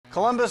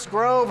Columbus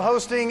Grove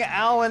hosting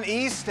Allen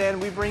East, and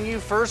we bring you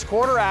first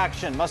quarter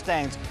action.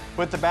 Mustangs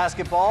with the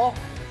basketball.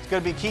 It's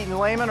going to be Keaton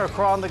Lehman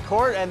across the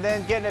court and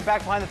then getting it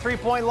back behind the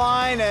three-point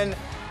line, and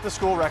the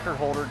school record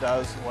holder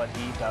does what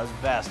he does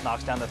best.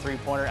 Knocks down the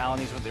three-pointer. Allen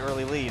East with the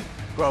early lead.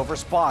 Grove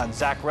responds.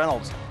 Zach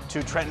Reynolds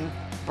to Trenton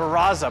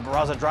Barraza.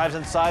 Barraza drives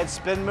inside,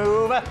 spin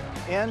move,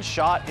 and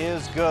shot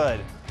is good.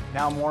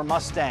 Now more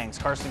Mustangs.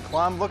 Carson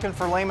Klum looking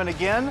for Lehman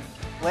again.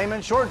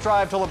 Lehman short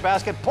drive to the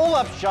basket,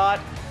 pull-up shot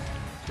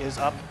is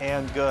up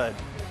and good.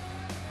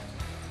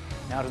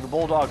 Now to the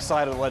Bulldogs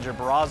side of the ledger.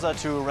 Barraza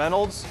to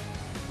Reynolds.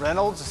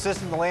 Reynolds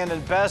assisting to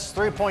Landon Best.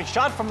 Three-point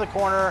shot from the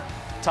corner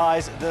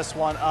ties this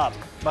one up.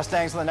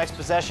 Mustangs on the next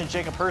possession.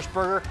 Jacob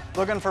Hirschberger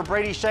looking for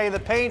Brady Shea in the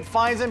paint.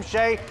 Finds him.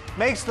 Shea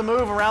makes the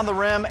move around the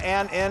rim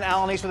and in.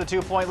 Allen East with a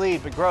 2-point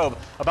lead. But Grove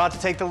about to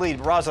take the lead.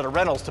 Barraza to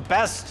Reynolds to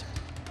Best.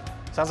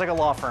 Sounds like a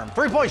law firm.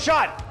 Three-point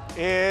shot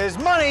is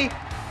money.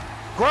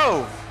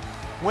 Grove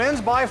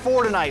wins by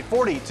 4 tonight.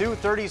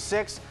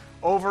 42-36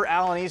 over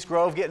Allen East.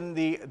 Grove getting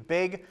the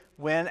big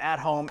win at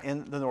home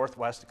in the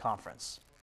Northwest Conference.